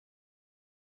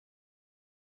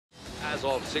As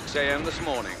of 6 a.m. this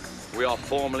morning, we are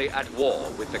formally at war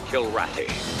with the Kilrathi.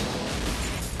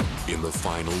 In the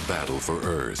final battle for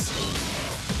Earth,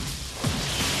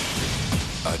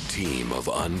 a team of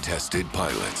untested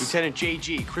pilots Lieutenant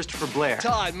J.G. Christopher Blair.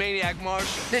 Todd, Maniac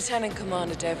Marshall. Lieutenant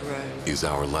Commander Devereaux. is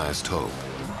our last hope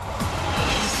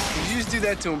Did you just do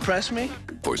that to impress me?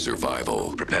 for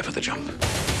survival. Prepare for the jump.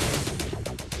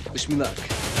 Wish me luck.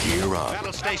 Gear up,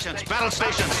 Battle stations! Battle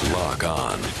stations! lock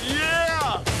on,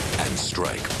 Yeah! and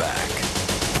strike back.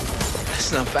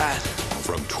 That's not bad.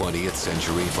 From 20th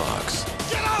Century Fox,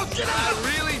 Get out! Get out!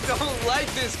 I really don't like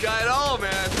this guy at all,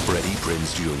 man. Freddie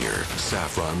Prinze Jr.,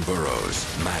 Saffron Burrows,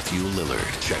 Matthew Lillard,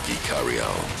 Jackie Cario.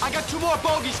 I got 2 more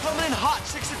bogeys coming in hot,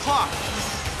 6 o'clock.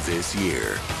 This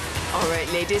year, All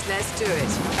right, ladies, let's do it.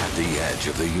 at the edge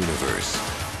of the universe,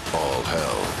 all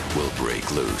hell will break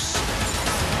loose.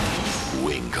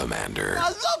 Wing Commander. I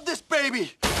love this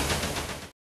baby!